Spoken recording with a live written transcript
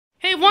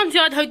everyone, the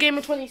Idaho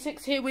Gamer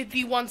 26 here with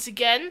you once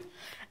again.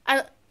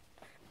 And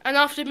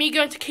after me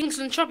going to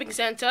Kingsland Shopping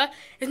Centre,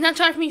 it's now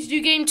time for me to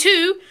do game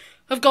 2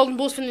 of Golden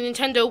Balls for the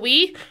Nintendo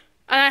Wii.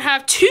 And I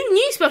have two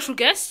new special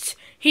guests.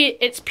 Here,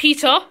 it's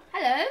Peter.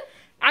 Hello.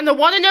 And the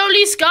one and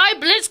only Sky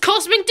Blitz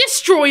Cosmic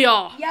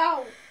Destroyer.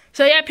 Yo.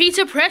 So yeah,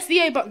 Peter, press the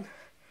A button.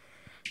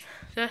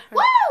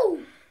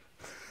 Woo!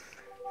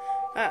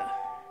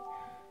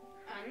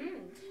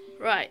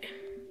 Right.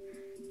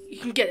 You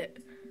can get it.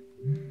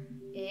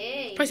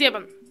 Hey. Press the A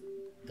button.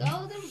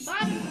 Golden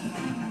button.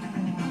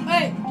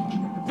 Hey.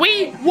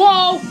 We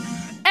whoa.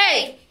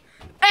 Hey.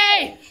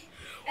 Hey.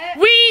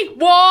 We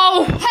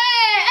whoa.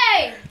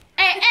 Hey.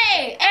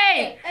 Hey.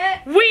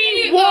 Hey.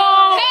 We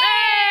whoa.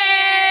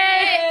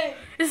 Hey.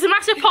 There's a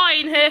massive pie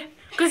in here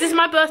because it's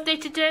my birthday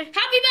today.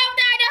 Happy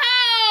birthday,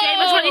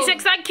 Idaho! Gamer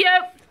 26, thank you.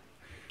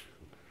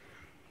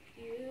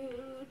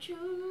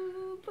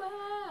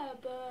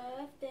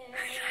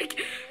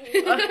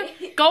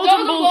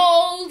 Golden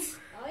balls.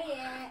 Oh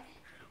yeah.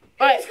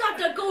 Right. Who's got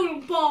the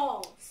golden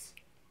balls?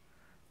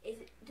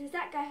 Does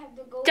that guy have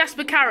the golden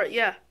Jasper Carrot,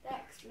 yeah.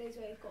 That explains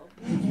why he's got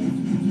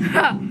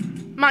a ball.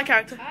 My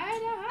character.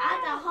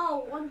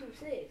 Idaho 1 2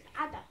 6.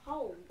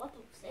 Idaho 1 2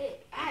 6.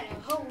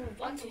 Idaho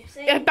 1 2 6.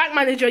 Yeah, back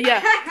manager,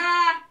 yeah.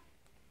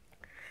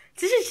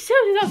 This is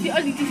seriously that's the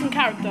only decent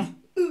character.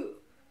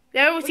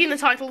 Yeah, we've seen the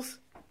titles.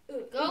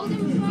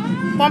 Golden ball.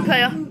 One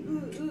player.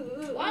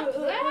 One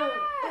player.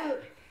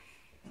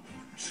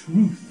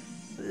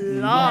 Truth.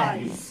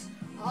 Lies.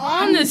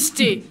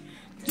 Honesty.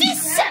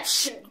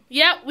 Deception.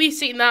 Yeah, we've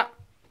seen that.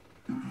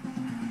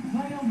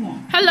 Player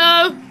one.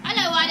 Hello.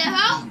 Hello,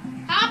 Idaho.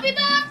 Happy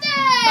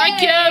birthday.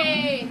 Thank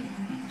you.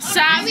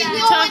 Sam. We all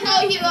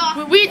know who you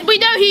are. We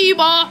know who you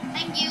are.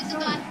 Thank you.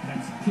 Goodbye.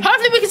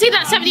 Hopefully we can see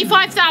that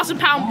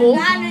 £75,000 ball.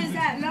 That is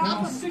that There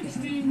are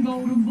 16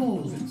 golden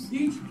balls.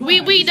 Each We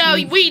know.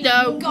 golden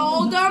 16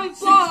 golden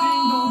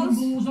balls.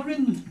 balls are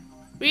in them.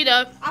 We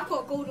know. I've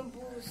got golden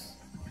balls.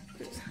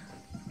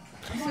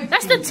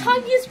 That's the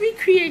tiniest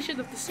recreation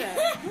of the set.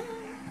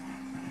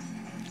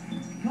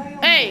 Player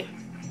Hey.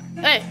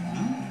 Hey.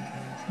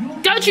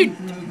 one. Don't you-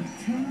 For over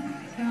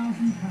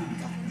 £10,000.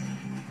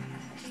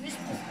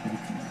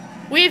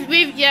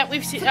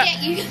 We've seen that.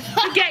 Forget you.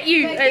 Forget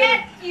you.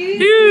 Forget you.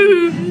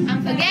 You.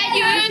 And forget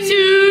you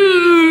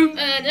too.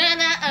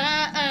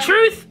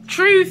 too.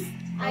 Truth.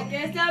 I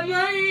guess that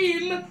money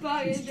in my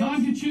It's pocket.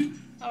 time to choose.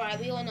 Alright,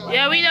 we all know.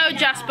 Yeah, we know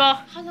Jasper.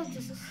 How long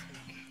does this?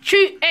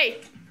 Truth. Hey.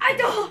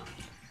 Idaho.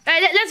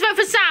 Hey, let's vote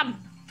for Sam.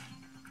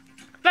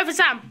 Vote for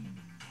Sam.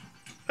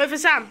 Vote for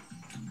Sam.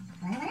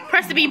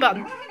 Press the B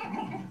button.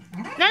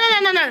 No.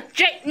 No.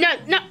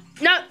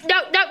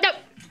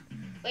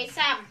 Wait,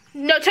 Sam.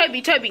 No,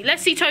 Toby.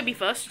 Let's see Toby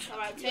first.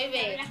 Alright,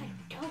 Toby.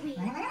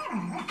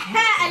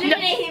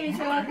 Eliminate him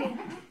into working.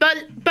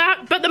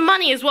 But the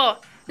money as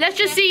well. Let's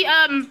just see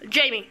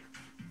Jamie.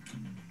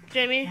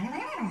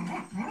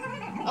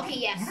 Okay,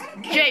 yes.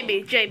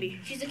 Jamie.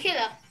 She's a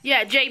killer.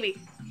 Yeah, Jamie.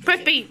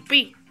 Press B.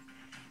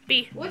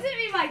 What does it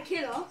mean by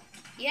killer?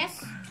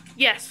 Yes.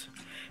 Yes.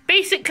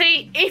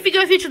 Basically, if you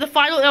go through to the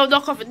final, it'll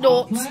knock off a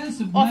naught Players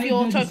have off made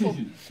your their total.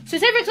 decisions. So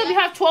say for example you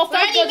have 12,000,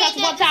 Already goes down to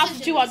made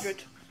their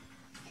 1,200.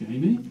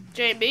 Jamie.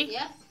 Jamie.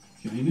 Yeah.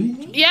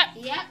 Jamie. Yeah.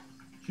 Yeah.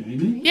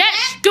 Jamie.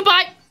 Yes.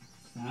 Goodbye.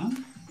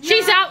 Sam.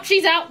 She's out.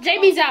 Jamie's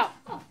out.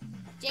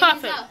 Jamie's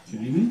Perfect. out.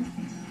 Jamie.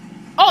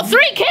 Oh,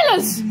 3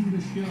 killers. In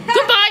the show.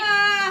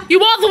 Goodbye.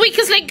 You are the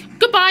weakest link.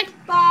 Goodbye.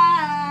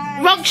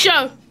 Bye. Wrong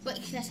show. Wait,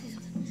 let's say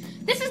something.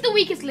 This is the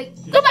weakest link.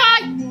 Goodbye.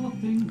 One more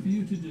thing for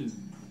you to do.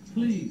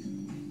 Please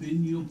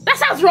bin your. That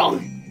sounds wrong.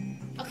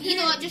 Okay, you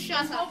know what? Just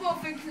shut up. One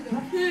more thing to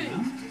do. Please.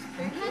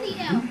 Bloody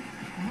hell.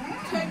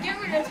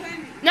 Get rid of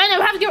Toby. No,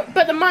 we have to get,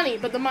 but the money.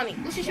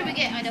 Which should we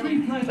get? I don't Three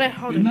know. players. Wait,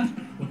 hold in on. that,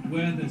 but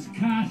where there's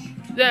cash,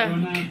 There. there are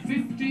now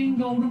 15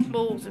 golden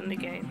Balls in the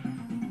game.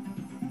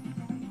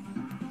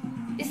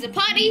 This is a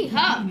party,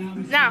 huh?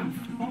 Now.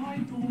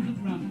 5 balls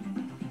at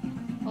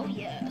random. Oh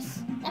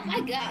yes. Oh my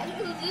god.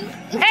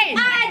 Hey,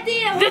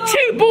 Idea. the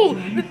 2 ball.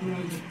 Playing for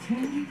over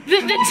 10.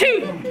 The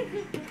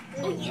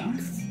 2. Oh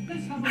yes.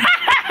 Let's have a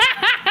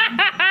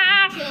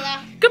Killer.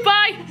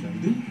 Goodbye.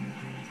 Toby.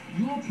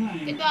 You're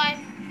playing. Goodbye.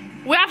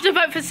 We have to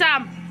vote for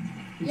Sam,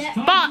 It's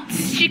time but to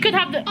she could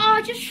have the.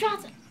 Oh, just shut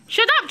up.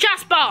 Shut up,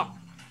 Jasper.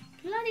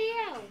 Bloody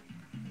hell.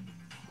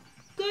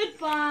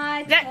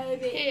 Goodbye, Let-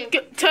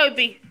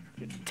 Toby.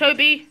 Here.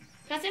 Toby.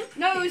 Press him.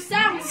 No, it was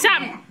Sam.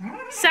 Sam.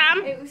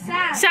 It was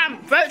Sam.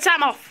 Sam. Vote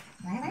Sam off.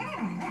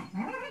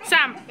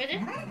 Sam.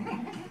 Ready?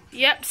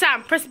 Yep.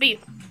 Sam. Press B.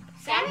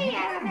 Sam.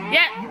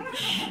 Yeah.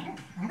 Shh.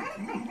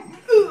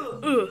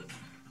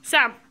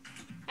 Sam.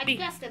 I B.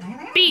 pressed him.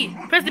 B.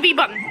 Press the B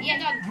button. Yeah,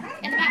 done.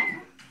 In the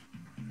back.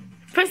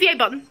 Press the A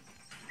button.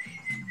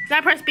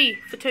 Now press B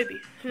for Toby.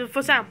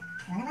 For Sam.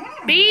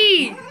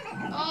 B.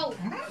 Oh,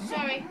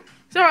 sorry.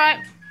 It's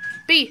alright.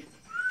 B.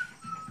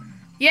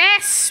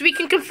 Yes, we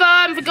can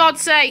confirm for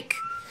God's sake.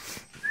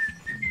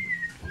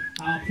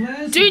 Our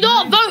players Do have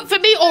not made- vote for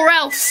me or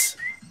else.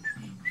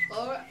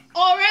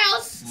 Or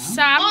else.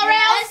 Sam. Or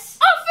else.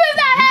 Off with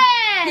the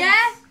head.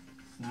 Yeah?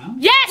 Sam.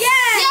 Yes.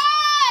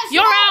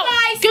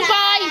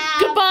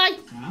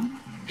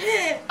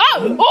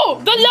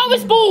 The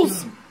lowest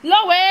balls.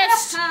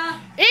 Lowest.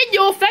 In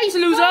your face,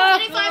 loser.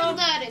 25 and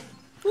 30.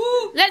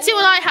 Let's see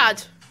what I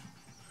had.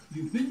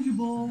 You've binned your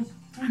balls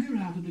and you're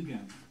out of the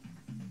game.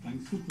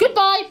 Thanks for playing.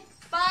 Goodbye.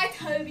 Bye,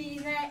 Toby.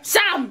 Next.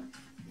 Sam.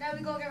 No,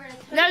 we gotta get rid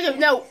of Toby.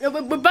 No.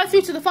 We're both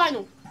through to the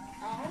final.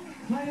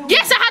 Player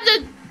Yes, I had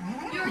the...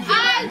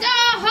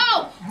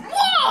 Idaho!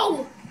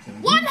 Whoa!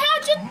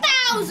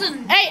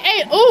 100,000!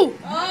 Hey, ooh.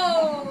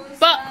 Oh,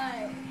 But-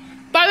 sorry.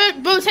 But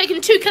we're taking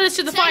 2 killers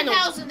to the final.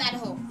 10,000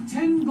 Idaho.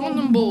 10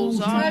 Golden balls,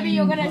 huh? Toby,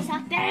 you're gonna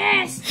attack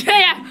this.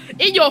 Yeah,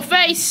 in your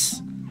face.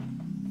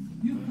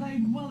 You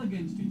played well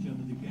against each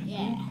other together.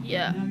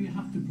 Yeah. Now you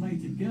have to play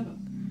together.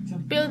 To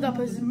Build up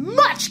as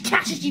much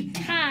cash as you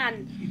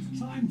can.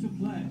 It's time to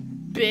play.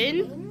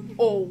 Bin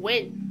or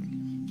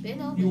win. Bin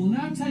or You will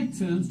now take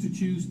turns to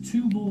choose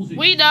 2 balls each.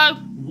 We know.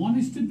 One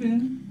is to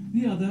bin,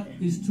 the other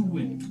is to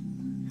win.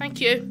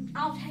 Thank you.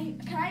 I'll take.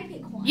 Can I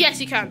pick one?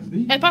 Yes, you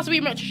can. Hey, pass me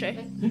a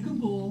ricochet. Pick a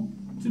ball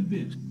to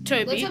bin. Well,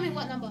 tell Toby. me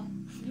what number.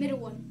 Middle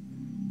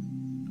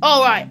one.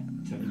 All right.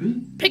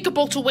 Toby, Pick a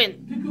ball to win.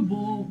 pick a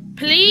ball.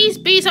 Please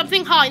be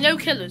something high. No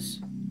killers.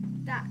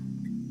 That.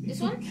 It's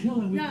one? a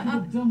killer. We No, could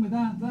have done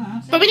without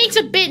that. But we need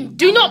to bin.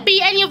 Do not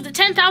be any of the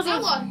 10,000.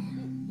 That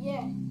one.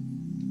 Yeah.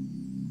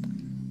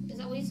 Is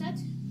that what you said?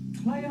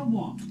 Player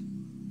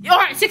 1. All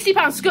right,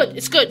 £60. Good.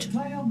 It's good.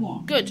 Player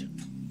 1. Good.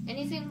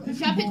 Anything? Pick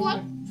Should I a pick ball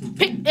one? to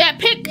Pick. win.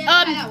 Pick.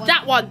 Yeah,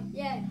 That one.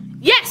 Yeah.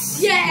 Yes.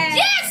 Yeah.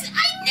 Yes!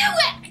 I knew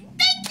it!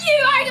 Thank you,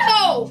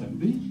 Idaho!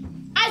 Toby,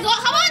 I got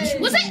how much?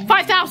 Was it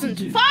 5,000.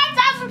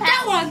 5,000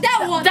 pounds?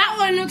 That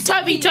one looks.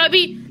 Toby.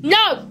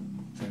 No.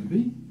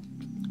 Toby,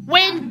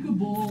 Win. pick a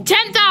ball.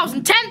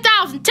 10,000.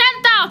 10,000.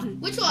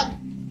 10,000. Which one?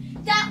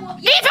 That one.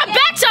 Even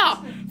better.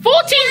 14.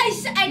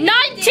 Yes, I knew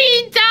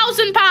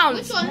 19,000 pounds.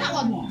 Which one? That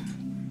Player one. 1.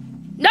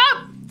 No.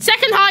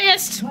 Second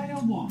highest. Player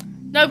 1.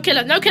 No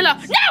killer. No. Killer.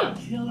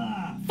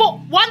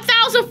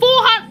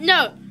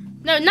 1,400.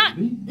 No.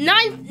 Toby,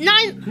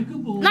 pick a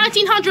ball.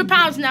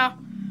 £1,900 now.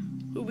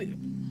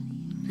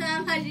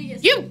 How much you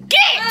get? You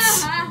get.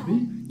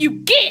 Toby, You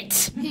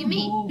get. pick Who, a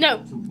me? ball No.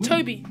 to win.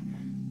 Toby.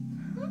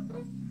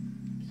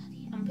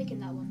 I'm picking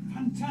that one.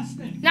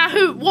 Fantastic. Now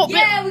who? What?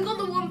 Yeah, we got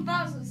the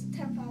 1,000,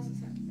 10,000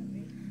 cents.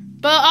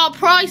 But our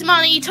prize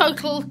money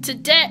total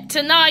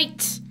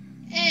tonight.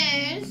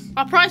 Is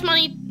Our prize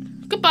money.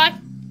 Goodbye.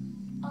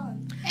 Oh.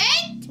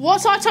 8,000.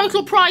 What's our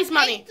total prize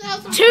money?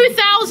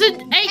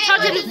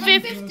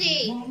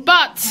 2,850.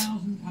 But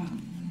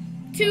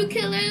 £1,000. 2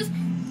 killers.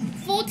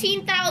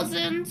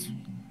 14,000.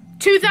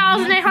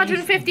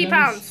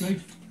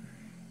 £2,850.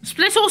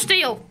 Split or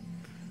steal?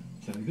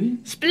 Toby,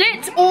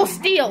 Split or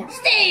steal?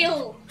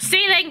 Steal.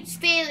 Stealing.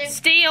 Stealing.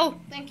 Steal.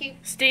 Thank you.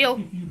 Steal.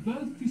 if you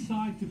both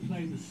decide to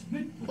play the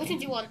split ball, Which one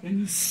do you want? then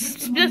you split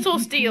the Split money or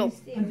equally steal? and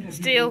everyone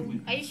Steal.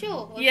 wins. Are you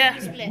sure? Or Yeah.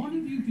 should we If split? one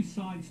of you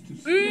decides to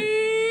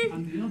split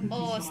and the other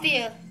Or decides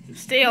steal. to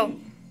Steal.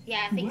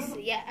 Yeah, I think so.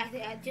 Yeah, I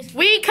just.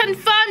 We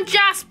confirm,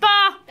 Jasper.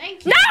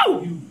 Thank you.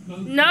 No. you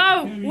both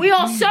No. very We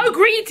are greedy so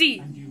greedy.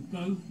 and you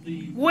both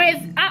leave.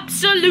 With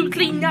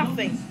absolutely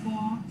nothing. Thus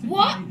far, today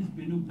What? has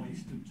been a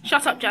waste of time.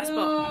 Shut up, Jasper.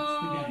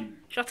 That's the game.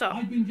 Shut up.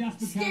 I've been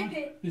Jasper Skip Carrot.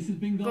 it. This has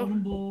been Golden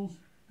Balls.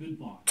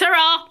 Goodbye.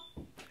 Ta-ra!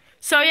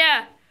 So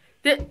yeah,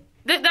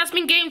 that's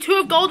been game 2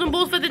 of Golden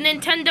Balls for the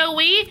Nintendo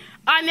Wii.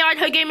 I'm the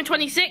Idaho Gamer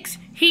 26.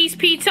 He's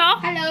Peter.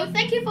 Hello.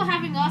 Thank you for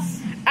having us.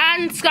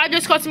 And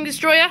Skyblue Cosmic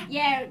Destroyer.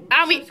 Yeah.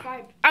 And we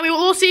subscribe. will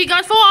all see you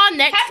guys for our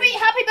next. Happy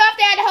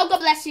birthday, Idaho. God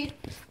bless you.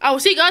 I will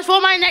see you guys for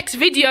my next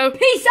video.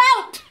 Peace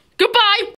out. Goodbye.